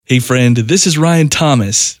Hey friend, this is Ryan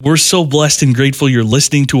Thomas. We're so blessed and grateful you're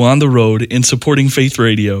listening to On the Road and supporting Faith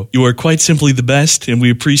Radio. You are quite simply the best, and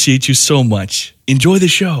we appreciate you so much. Enjoy the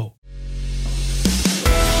show.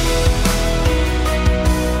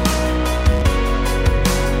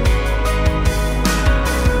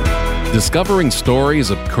 Discovering stories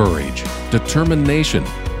of courage, determination,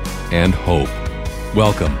 and hope.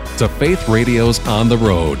 Welcome to Faith Radio's On the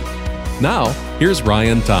Road. Now, here's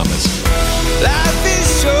Ryan Thomas. Life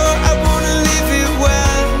is short, I wanna live it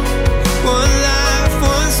well. One life,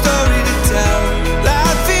 one story to tell.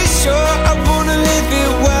 Life is short, I wanna live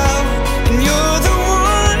it well. And you're the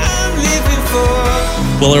one I'm living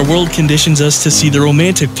for. Well, our world conditions us to see the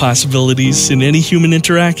romantic possibilities in any human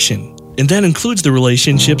interaction, and that includes the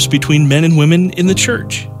relationships between men and women in the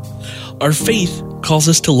church. Our faith calls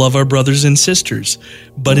us to love our brothers and sisters,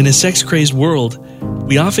 but in a sex-crazed world,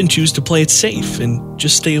 we often choose to play it safe and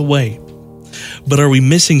just stay away. But are we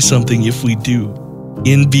missing something if we do?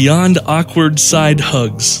 In Beyond Awkward Side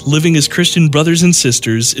Hugs, Living as Christian Brothers and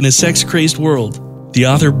Sisters in a Sex-Crazed World, the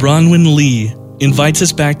author Bronwyn Lee invites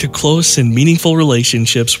us back to close and meaningful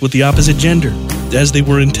relationships with the opposite gender, as they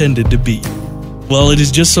were intended to be. Well, it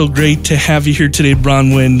is just so great to have you here today,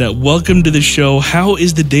 Bronwyn. Welcome to the show. How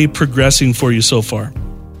is the day progressing for you so far?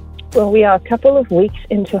 Well, we are a couple of weeks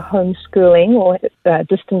into homeschooling or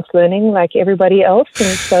distance learning like everybody else,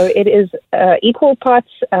 and so it is equal parts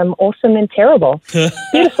awesome and terrible.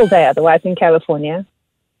 Beautiful day otherwise in California.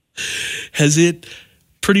 Has it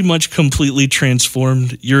pretty much completely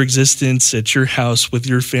transformed your existence at your house with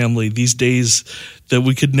your family, these days that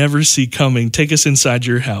we could never see coming? Take us inside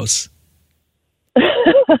your house.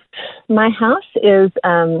 My house is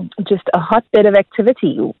just a hotbed of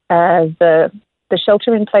activity. The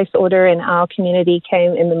shelter-in-place order in our community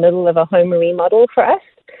came in the middle of a home remodel for us.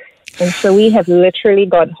 And so we have literally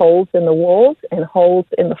got holes in the walls and holes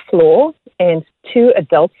in the floor, and 2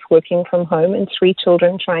 adults working from home and 3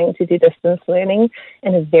 children trying to do distance learning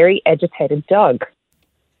and a very agitated dog.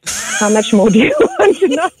 How much more do you want to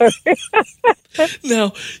know?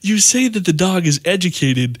 Now, you say that the dog is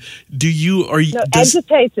educated.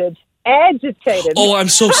 Agitated. Agitated. Oh, I'm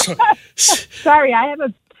so sorry. Sorry, I have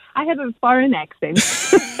a foreign accent.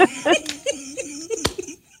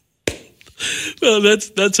 Well,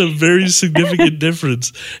 that's a very significant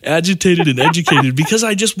difference. Agitated and educated. Because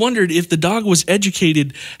I just wondered, if the dog was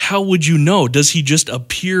educated, how would you know? Does he just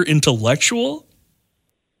appear intellectual?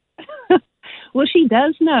 Well, she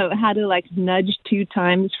does know how to nudge 2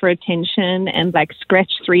 times for attention and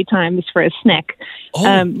scratch 3 times for a snack.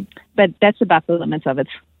 Oh. But that's about the limits of it.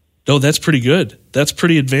 Oh, that's pretty good. That's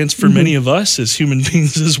pretty advanced for many of us as human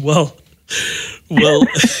beings as well. Well,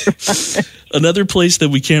 another place that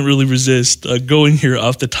we can't really resist going here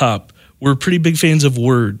off the top, we're pretty big fans of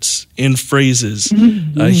words and phrases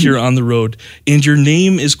here on the road. And your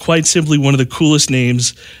name is quite simply one of the coolest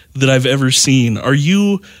names that I've ever seen. Are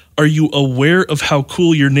you aware of how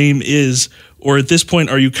cool your name is, or at this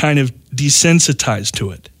point are you kind of desensitized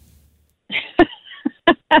to it?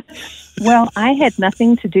 Well, I had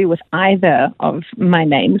nothing to do with either of my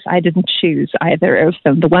names. I didn't choose either of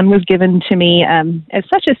them. The one was given to me as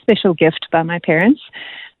such a special gift by my parents.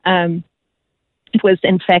 It was,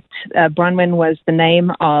 in fact, Bronwyn was the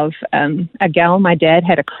name of a gal my dad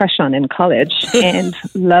had a crush on in college and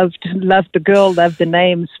loved the girl, loved the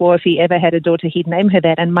name, swore if he ever had a daughter, he'd name her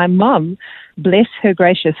that. And my mom, bless her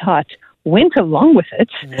gracious heart, went along with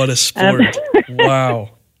it. What a sport.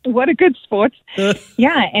 Wow. What a good sport.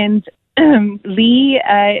 Yeah, and Lee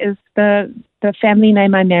is the family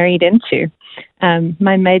name I married into.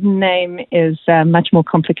 My maiden name is much more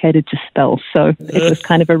complicated to spell, so it was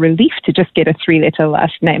kind of a relief to just get a 3-letter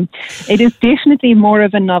last name. It is definitely more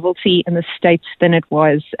of a novelty in the States than it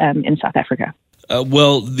was in South Africa.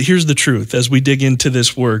 Well, here's the truth. As we dig into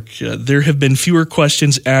this work, there have been fewer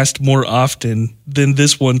questions asked more often than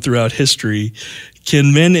this one throughout history.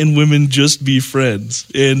 Can men and women just be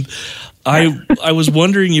friends? And I was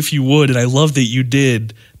wondering if you would, and I love that you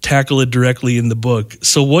did, tackle it directly in the book.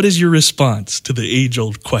 So what is your response to the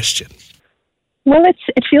age-old question? Well,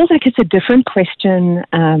 it feels like it's a different question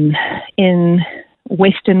in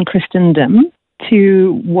Western Christendom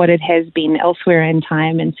to what it has been elsewhere in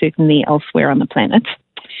time and certainly elsewhere on the planet.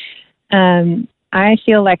 I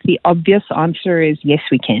feel like the obvious answer is yes,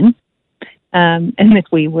 we can, and that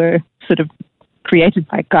we were sort of created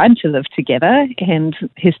by God to live together, and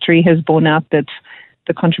history has borne out that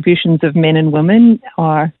the contributions of men and women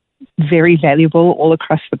are very valuable all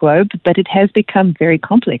across the globe, but it has become very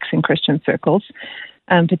complex in Christian circles,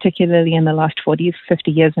 particularly in the last 40,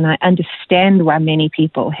 50 years, and I understand why many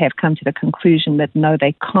people have come to the conclusion that no,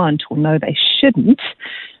 they can't, or no, they shouldn't,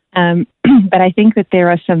 But I think that there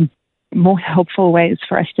are some more helpful ways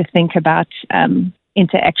for us to think about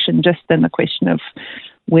interaction just than the question of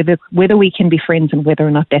whether we can be friends and whether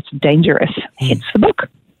or not that's dangerous. Hence the book.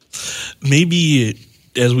 Maybe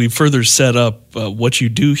as we further set up what you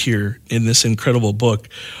do here in this incredible book,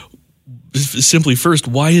 simply first,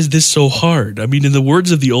 why is this so hard? I mean, in the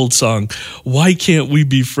words of the old song, why can't we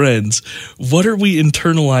be friends? What are we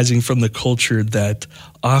internalizing from the culture that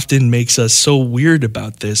often makes us so weird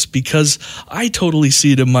about this? Because I totally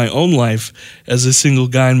see it in my own life as a single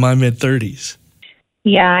guy in my mid-30s.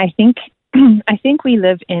 Yeah, I think we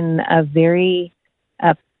live in a very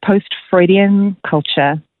post-Freudian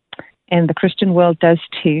culture, and the Christian world does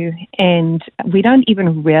too. And we don't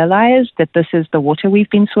even realize that this is the water we've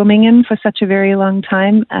been swimming in for such a very long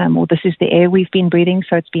time, or this is the air we've been breathing,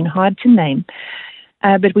 so it's been hard to name.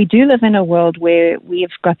 But we do live in a world where we've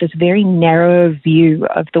got this very narrow view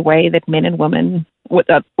of the way that men and women,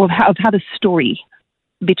 of how the story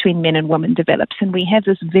between men and women develops. And we have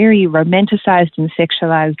this very romanticized and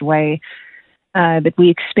sexualized way that we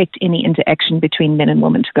expect any interaction between men and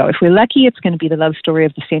women to go. If we're lucky, it's going to be the love story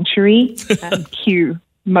of the century. Cue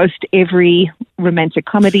most every romantic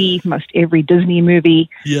comedy, most every Disney movie,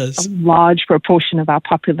 yes, a large proportion of our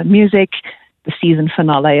popular music, the season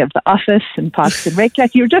finale of The Office and Parks and Rec.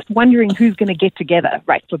 Like, you're just wondering who's going to get together,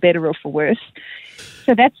 right, for better or for worse.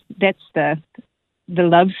 So that's the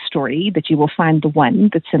love story that you will find, the one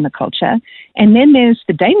that's in the culture. And then there's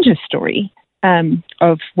the danger story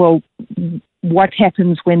of, well, what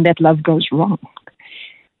happens when that love goes wrong?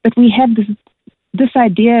 But we have this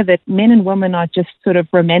idea that men and women are just sort of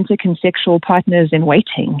romantic and sexual partners in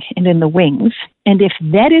waiting and in the wings. And if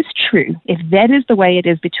that is true, if that is the way it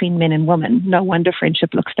is between men and women, no wonder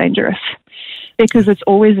friendship looks dangerous, because it's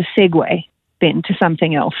always a segue then to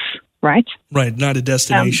something else, right? Right, not a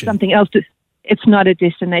destination. Something else. It's not a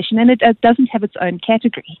destination, and it doesn't have its own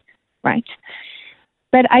category, right?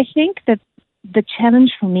 But I think that the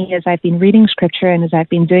challenge for me as I've been reading scripture and as I've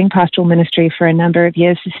been doing pastoral ministry for a number of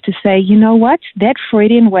years is to say, you know what? That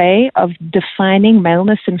Freudian way of defining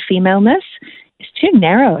maleness and femaleness is too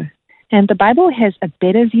narrow. And the Bible has a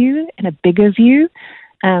better view and a bigger view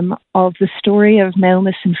of the story of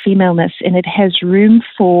maleness and femaleness, and it has room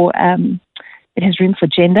for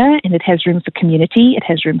gender, and it has room for community, it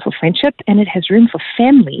has room for friendship, and it has room for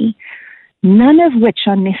family. None of which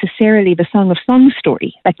are necessarily the Song of Songs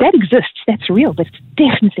story. Like, that exists, that's real, but it's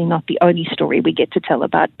definitely not the only story we get to tell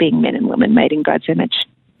about being men and women made in God's image.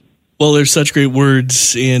 Well, there's such great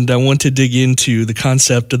words, and I want to dig into the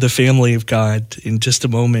concept of the family of God in just a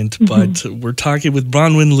moment, but we're talking with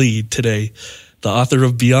Bronwyn Lee today, the author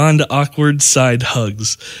of Beyond Awkward Side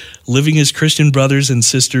Hugs, Living as Christian Brothers and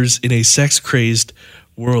Sisters in a Sex-Crazed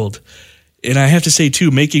World. And I have to say, too,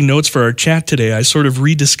 making notes for our chat today, I sort of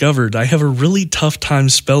rediscovered I have a really tough time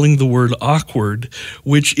spelling the word awkward,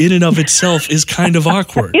 which in and of itself is kind of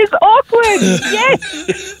awkward. It's awkward,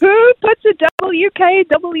 yes. Who puts a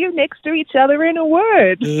WKW next to each other in a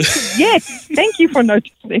word? Yes, thank you for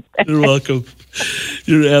noticing that. You're welcome.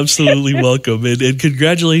 You're absolutely welcome. And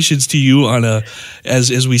congratulations to you on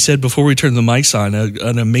as we said before we turned the mics on,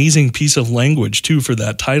 an amazing piece of language, too, for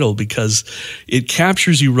that title, because it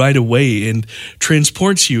captures you right away and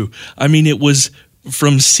transports you. I mean, it was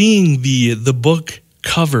from seeing the book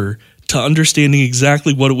cover to understanding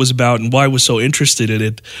exactly what it was about and why I was so interested in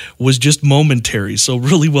it was just momentary. So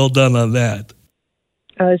really well done on that.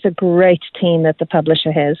 Oh, it's a great team that the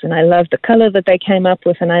publisher has, and I love the color that they came up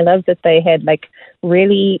with, and I love that they had like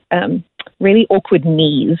really awkward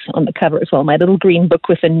knees on the cover as well. My little green book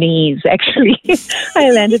with the knees, actually.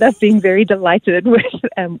 I landed up being very delighted with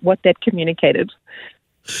what that communicated.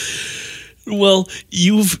 Well,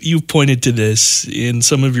 you've pointed to this in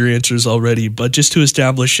some of your answers already, but just to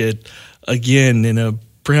establish it again in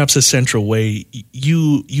perhaps a central way,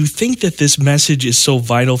 you think that this message is so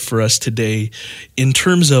vital for us today in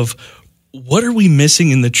terms of what are we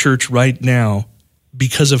missing in the church right now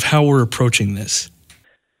because of how we're approaching this?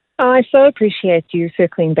 I so appreciate you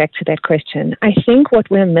circling back to that question. I think what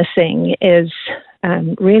we're missing is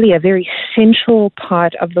really a very central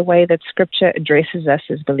part of the way that Scripture addresses us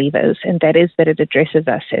as believers, and that is that it addresses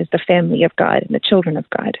us as the family of God and the children of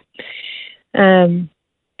God.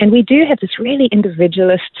 And we do have this really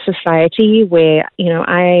individualist society where, you know,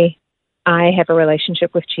 I have a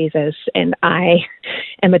relationship with Jesus and I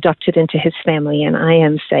am adopted into his family and I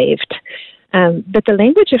am saved. But the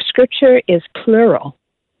language of Scripture is plural.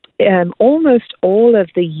 almost all of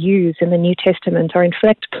the yous in the New Testament are in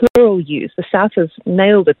fact plural yous. The South has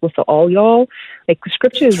nailed it with the all y'all. Like the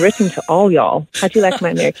scripture is written to all y'all. How do you like my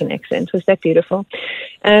American accent? Was that beautiful?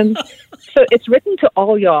 So it's written to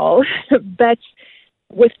all y'all, but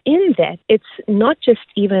within that, it's not just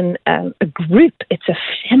even a group, it's a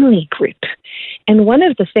family group. And one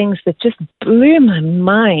of the things that just blew my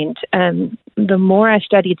mind, the more I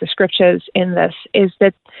studied the scriptures in this, is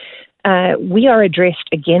that we are addressed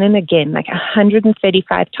again and again, like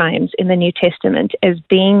 135 times in the New Testament, as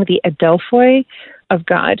being the Adelphoi of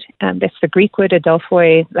God. That's the Greek word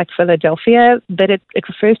Adelphoi, like Philadelphia, but it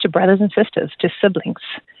refers to brothers and sisters, to siblings.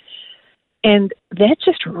 And that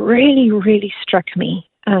just really, really struck me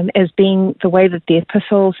as being the way that the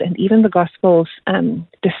epistles and even the Gospels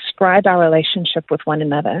describe our relationship with one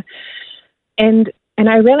another. And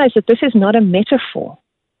I realized that this is not a metaphor.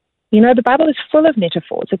 You know, the Bible is full of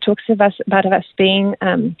metaphors. It talks about us being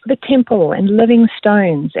the temple and living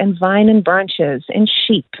stones and vine and branches and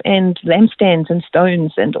sheep and lampstands and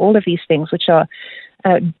stones and all of these things, which are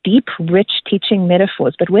deep, rich teaching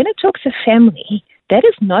metaphors. But when it talks of family, that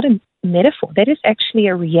is not a metaphor. That is actually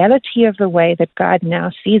a reality of the way that God now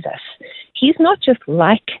sees us. He's not just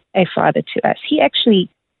like a father to us. He actually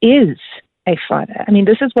is a father. I mean,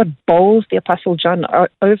 this is what bowls the Apostle John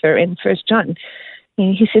over in 1 John.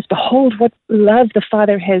 He says, behold, what love the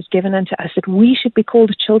Father has given unto us, that we should be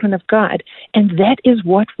called children of God. And that is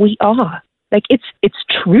what we are. Like, it's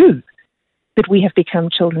true that we have become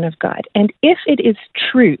children of God. And if it is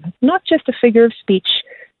true, not just a figure of speech,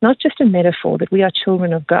 not just a metaphor, that we are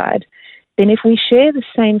children of God, then if we share the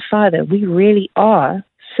same Father, we really are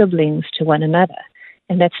siblings to one another.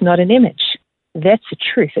 And that's not an image. That's the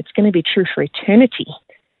truth. It's going to be true for eternity,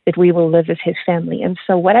 that we will live as his family. And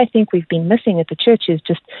so what I think we've been missing at the church is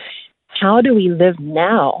just, how do we live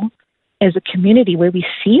now as a community where we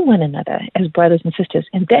see one another as brothers and sisters?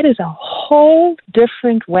 And that is a whole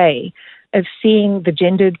different way of seeing the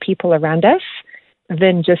gendered people around us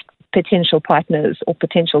than just potential partners or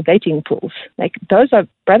potential dating pools. Like, those are,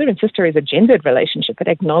 brother and sister is a gendered relationship. It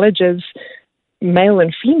acknowledges male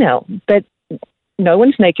and female, but no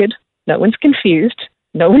one's naked, no one's confused,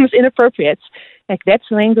 no one's inappropriate. Like, that's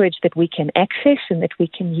language that we can access and that we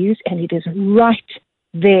can use, and it is right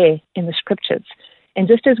there in the scriptures. And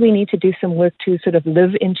just as we need to do some work to sort of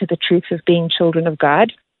live into the truth of being children of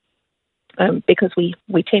God, because we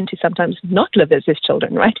tend to sometimes not live as his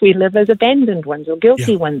children, right? We live as abandoned ones or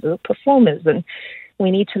guilty ones or performers, and we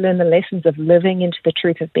need to learn the lessons of living into the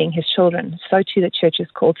truth of being his children. So too the church is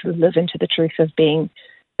called to live into the truth of being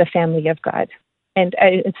the family of God. And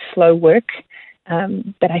it's slow work,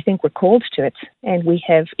 but I think we're called to it, and we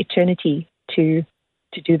have eternity to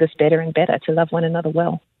do this better and better, to love one another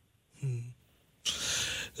well.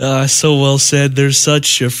 So well said. There's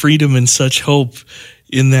such freedom and such hope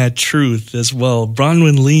in that truth as well.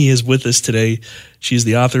 Bronwyn Lee is with us today. She's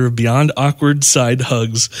the author of Beyond Awkward Side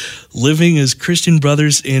Hugs, Living as Christian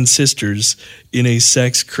Brothers and Sisters in a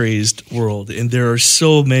Sex-Crazed World. And there are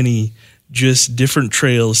so many just different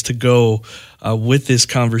trails to go with this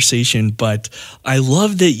conversation, but I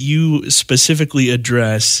love that you specifically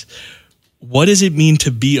address, what does it mean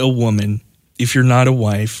to be a woman if you're not a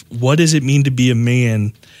wife? What does it mean to be a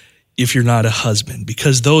man if you're not a husband?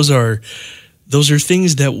 Because those are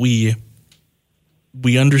things that we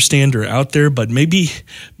understand are out there, but maybe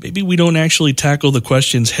we don't actually tackle the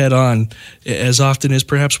questions head on as often as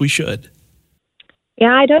perhaps we should.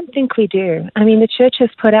 Yeah, I don't think we do. I mean, the church has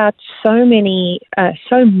put out so many varied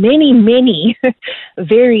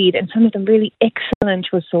and some of them really excellent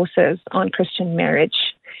resources on Christian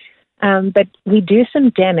marriage. But we do some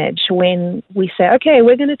damage when we say, okay,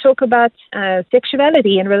 we're going to talk about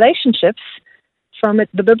sexuality and relationships from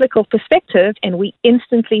the biblical perspective, and we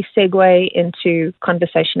instantly segue into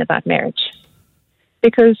conversation about marriage.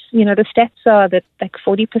 Because, you know, the stats are that like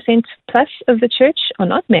 40% plus of the church are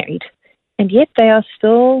not married. And yet they are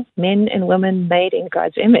still men and women made in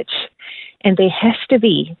God's image. And there has to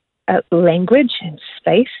be language and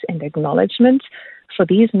space and acknowledgement for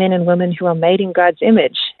these men and women who are made in God's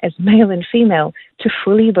image as male and female to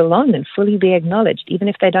fully belong and fully be acknowledged, even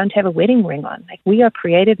if they don't have a wedding ring on. Like, we are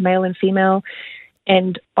created male and female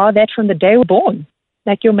and are that from the day we're born.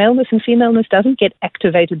 Like, your maleness and femaleness doesn't get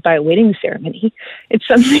activated by a wedding ceremony. It's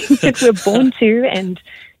something that we're born to, and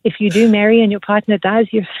if you do marry and your partner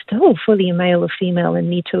dies, you're still fully male or female and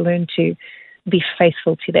need to learn to be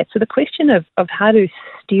faithful to that. So the question of how to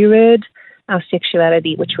steward our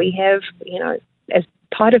sexuality, which we have, you know, as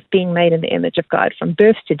part of being made in the image of God from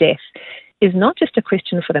birth to death, is not just a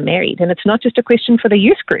question for the married, and it's not just a question for the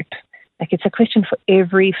youth group. Like, it's a question for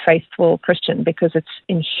every faithful Christian because it's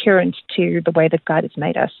inherent to the way that God has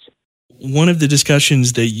made us. One of the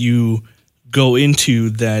discussions that you go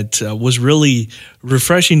into that was really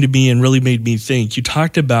refreshing to me and really made me think, you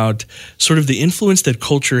talked about sort of the influence that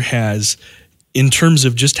culture has in terms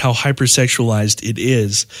of just how hypersexualized it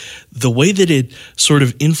is, the way that it sort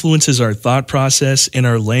of influences our thought process and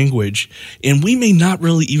our language, and we may not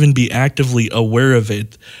really even be actively aware of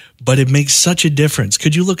it, but it makes such a difference.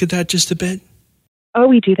 Could you look at that just a bit? Oh,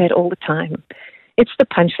 we do that all the time. It's the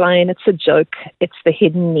punchline, it's the joke, it's the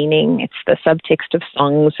hidden meaning, it's the subtext of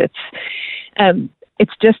songs,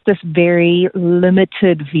 it's just this very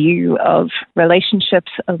limited view of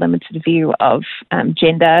relationships, a limited view of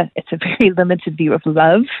gender. It's a very limited view of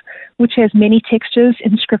love, which has many textures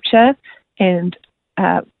in Scripture. And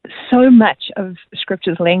so much of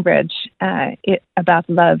Scripture's language about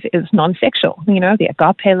love is non-sexual. You know, the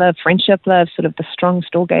agape love, friendship love, sort of the strong,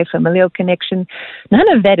 storge, familial connection.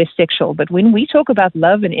 None of that is sexual. But when we talk about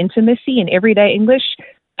love and intimacy in everyday English,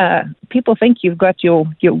 people think you've got your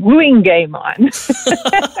wooing game on. And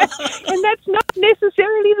that's not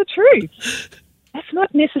necessarily the truth. That's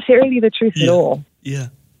not necessarily the truth at all. Yeah.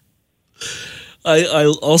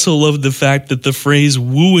 I also love the fact that the phrase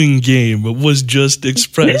wooing game was just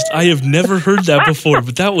expressed. I have never heard that before,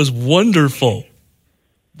 but that was wonderful.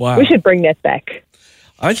 Wow. We should bring that back.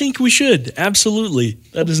 I think we should. Absolutely.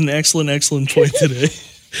 That is an excellent point today.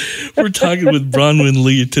 We're talking with Bronwyn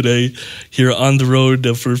Lee today here on the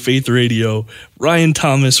road for Faith Radio. Ryan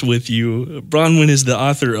Thomas with you. Bronwyn is the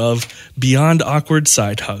author of Beyond Awkward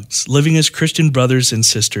Side Hugs, Living as Christian Brothers and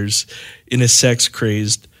Sisters in a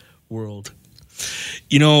Sex-Crazed World.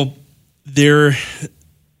 You know, there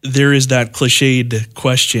is that cliched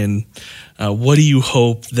question, what do you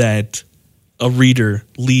hope that a reader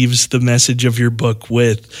leaves the message of your book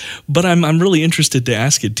with? But I'm really interested to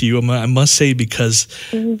ask it to you, I must say, because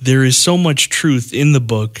there is so much truth in the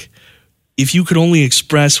book. If you could only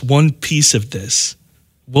express one piece of this,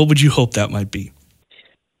 what would you hope that might be?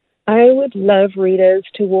 I would love readers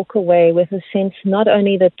to walk away with a sense not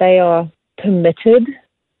only that they are permitted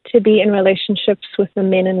to be in relationships with the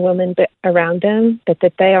men and women around them, but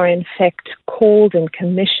that they are in fact called and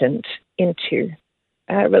commissioned into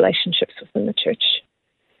relationships within the church.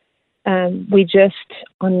 We just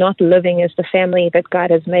are not living as the family that God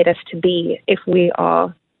has made us to be if we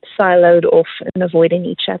are siloed off and avoiding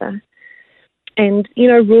each other. And, you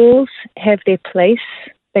know, rules have their place.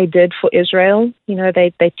 They did for Israel. You know,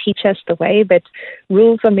 they teach us the way, but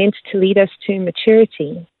rules are meant to lead us to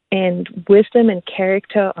maturity. And wisdom and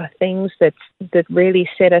character are things that really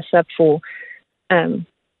set us up for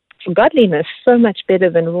godliness so much better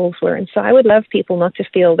than rules were. And so I would love people not to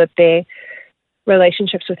feel that their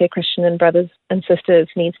relationships with their Christian and brothers and sisters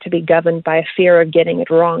needs to be governed by a fear of getting it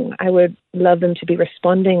wrong. I would love them to be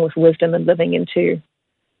responding with wisdom and living into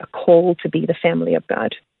a call to be the family of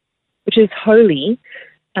God, which is holy,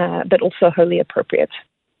 but also wholly appropriate.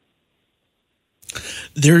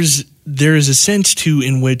 There is a sense, too,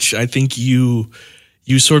 in which I think you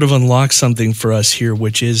sort of unlock something for us here,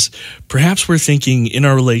 which is perhaps we're thinking in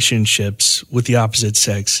our relationships with the opposite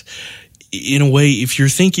sex, in a way, if you're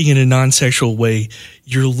thinking in a non-sexual way,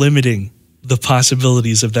 you're limiting the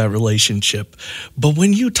possibilities of that relationship. But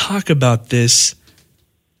when you talk about this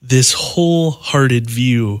wholehearted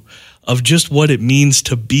view of just what it means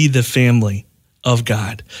to be the family of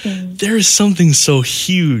God, there is something so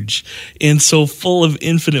huge and so full of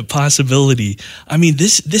infinite possibility. I mean,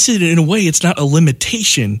 this is, in a way, it's not a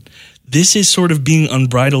limitation. This is sort of being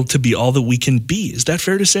unbridled to be all that we can be. Is that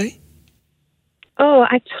fair to say? Oh,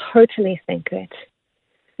 I totally think that.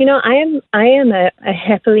 You know, I am a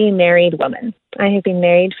happily married woman. I have been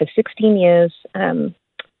married for 16 years, and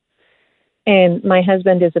my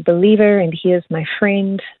husband is a believer, and he is my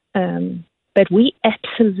friend. But we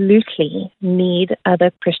absolutely need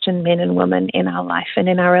other Christian men and women in our life and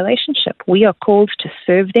in our relationship. We are called to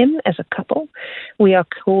serve them as a couple. We are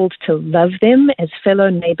called to love them as fellow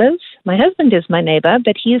neighbors. My husband is my neighbor,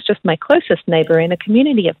 but he is just my closest neighbor in a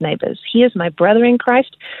community of neighbors. He is my brother in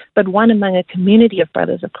Christ, but one among a community of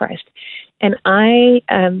brothers of Christ. And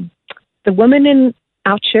the women in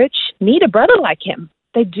our church need a brother like him.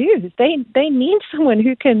 They do. They need someone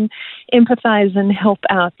who can empathize and help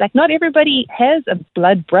out. Like, not everybody has a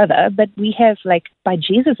blood brother, but we have, like, by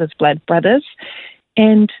Jesus' blood brothers.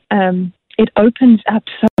 And it opens up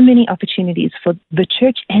so many opportunities for the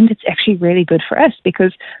church, and it's actually really good for us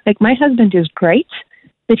because, like, my husband is great,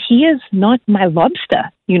 but he is not my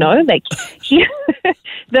lobster, you know? Like, he,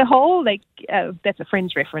 the whole, like, that's a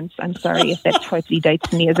Friends reference. I'm sorry if that totally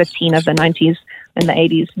dates me as a teen of the 90s. in the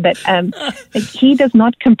 80s. But like, he does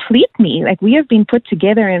not complete me. Like, we have been put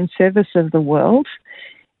together in service of the world,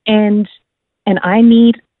 and I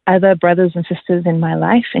need other brothers and sisters in my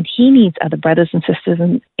life, and he needs other brothers and sisters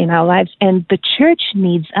in our lives, and the church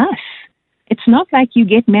needs us. It's not like you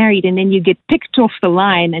get married and then you get picked off the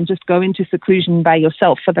line and just go into seclusion by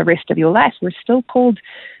yourself for the rest of your life. We're still called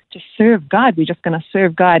to serve God. We're just going to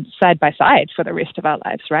serve God side by side for the rest of our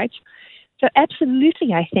lives, right? So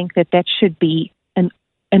absolutely, I think that should be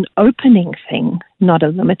an opening thing, not a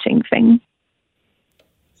limiting thing.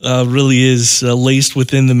 Really is laced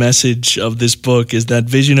within the message of this book is that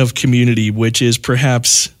vision of community, which is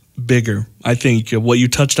perhaps bigger. I think what you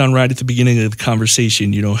touched on right at the beginning of the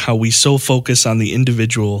conversation, how we so focus on the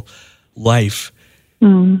individual life.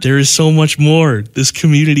 There is so much more. This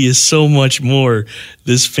community is so much more,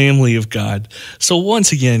 this family of God. So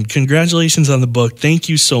once again, congratulations on the book. Thank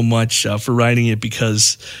you so much for writing it,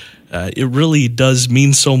 because it really does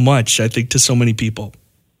mean so much, I think, to so many people.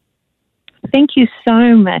 Thank you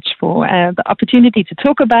so much for the opportunity to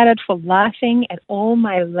talk about it, for laughing at all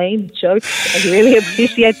my lame jokes. I really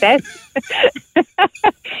appreciate that.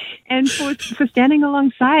 And for standing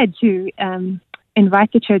alongside to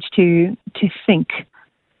invite the church to think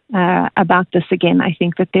about this again. I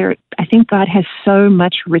think God has so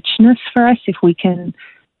much richness for us if we can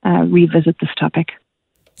revisit this topic.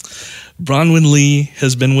 Bronwyn Lee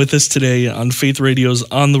has been with us today on Faith Radio's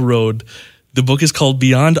On the Road. The book is called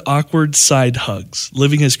Beyond Awkward Side Hugs,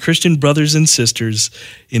 Living as Christian Brothers and Sisters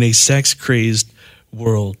in a Sex-Crazed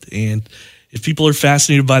World. And if people are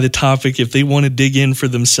fascinated by the topic, if they want to dig in for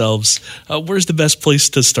themselves, where's the best place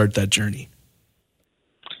to start that journey?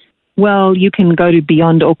 Well, you can go to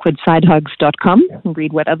beyondawkwardsidehugs.com and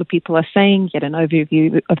read what other people are saying, get an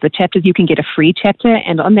overview of the chapters. You can get a free chapter,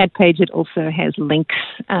 and on that page it also has links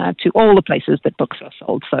to all the places that books are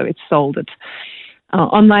sold. So it's sold at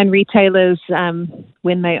online retailers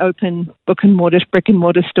when they open brick and mortar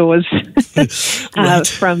stores Right.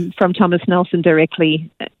 from Thomas Nelson directly.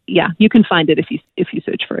 You can find it if you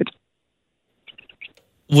search for it.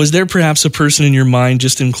 Was there perhaps a person in your mind,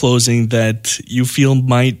 just in closing, that you feel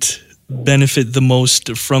might benefit the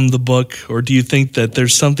most from the book? Or do you think that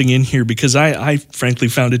there's something in here? Because I frankly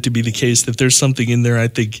found it to be the case that there's something in there, I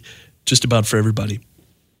think, just about for everybody.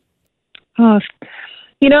 Oh,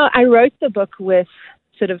 I wrote the book with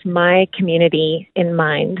sort of my community in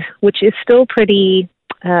mind, which is still pretty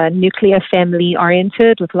nuclear family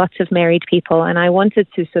oriented with lots of married people. And I wanted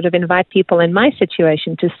to sort of invite people in my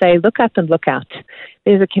situation to say, look up and look out.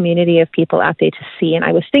 There's a community of people out there to see. And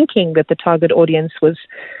I was thinking that the target audience was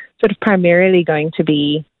sort of primarily going to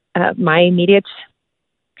be my immediate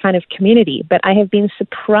kind of community. But I have been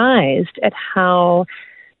surprised at how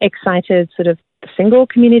excited sort of the single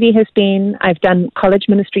community has been. I've done college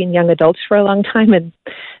ministry in young adults for a long time, and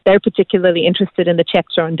they're particularly interested in the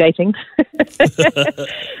chapter on dating.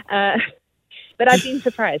 But I've been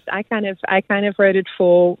surprised. I kind of wrote it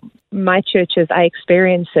for my church as I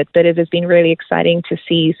experience it, but it has been really exciting to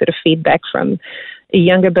see sort of feedback from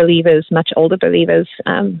younger believers, much older believers,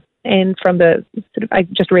 and from the sort of, I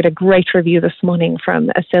just read a great review this morning from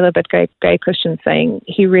a celibate gay Christian saying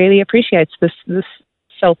he really appreciates this. This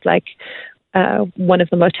felt like one of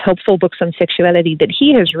the most helpful books on sexuality that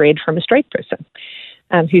he has read from a straight person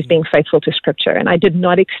who's being faithful to Scripture. And I did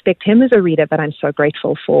not expect him as a reader, but I'm so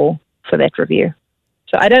grateful for that review.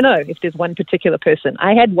 So I don't know if there's one particular person.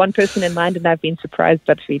 I had one person in mind, and I've been surprised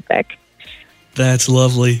by the feedback. That's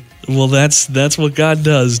lovely. Well, that's what God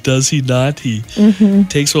does he not? He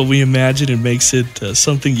takes what we imagine and makes it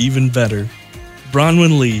something even better.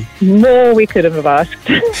 Bronwyn Lee. More we could have asked.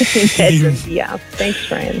 Yeah.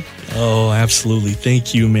 Thanks, Ryan. Oh, absolutely.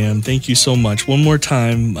 Thank you, ma'am. Thank you so much. One more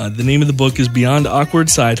time, the name of the book is Beyond Awkward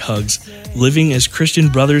Side Hugs, Living as Christian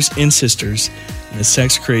Brothers and Sisters in a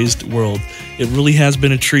Sex-Crazed World. It really has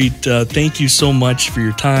been a treat. Thank you so much for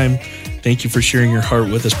your time. Thank you for sharing your heart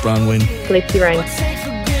with us, Bronwyn. Bless you, Ryan.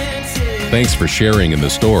 Thanks for sharing in the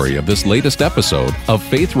story of this latest episode of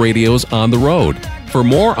Faith Radio's On the Road. For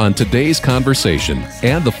more on today's conversation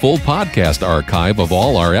and the full podcast archive of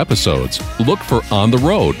all our episodes, look for On the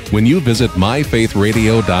Road when you visit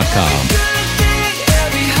myfaithradio.com.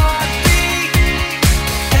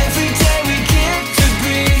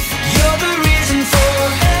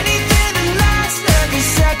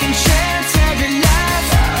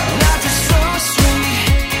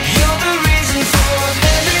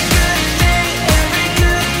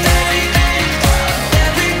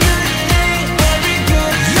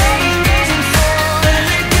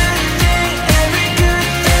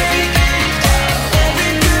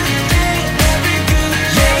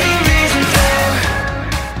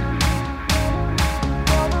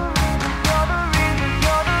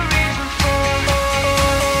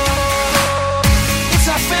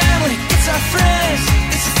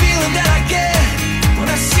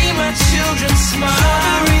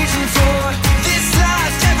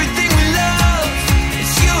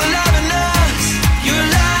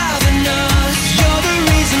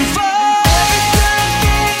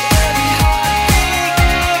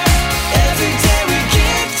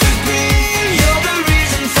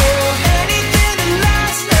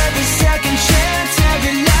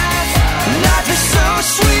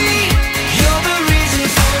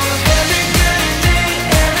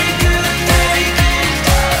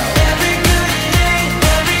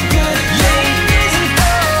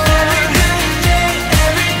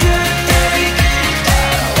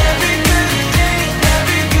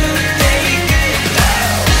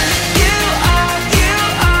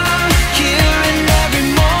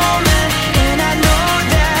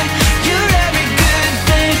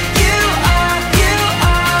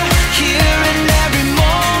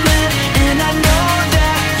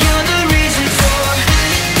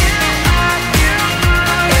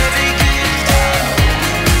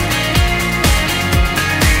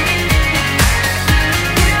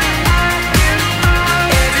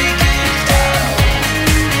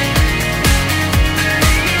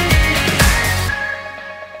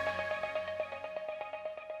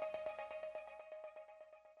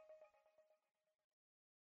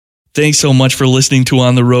 Thanks so much for listening to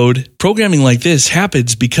On the Road. Programming like this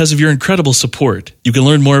happens because of your incredible support. You can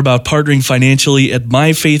learn more about partnering financially at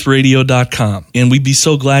myfaithradio.com. And we'd be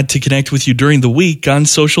so glad to connect with you during the week on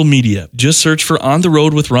social media. Just search for On the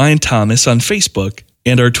Road with Ryan Thomas on Facebook.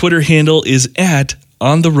 And our Twitter handle is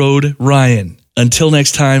 @OnTheRoadRyan. Until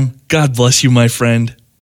next time, God bless you, my friend.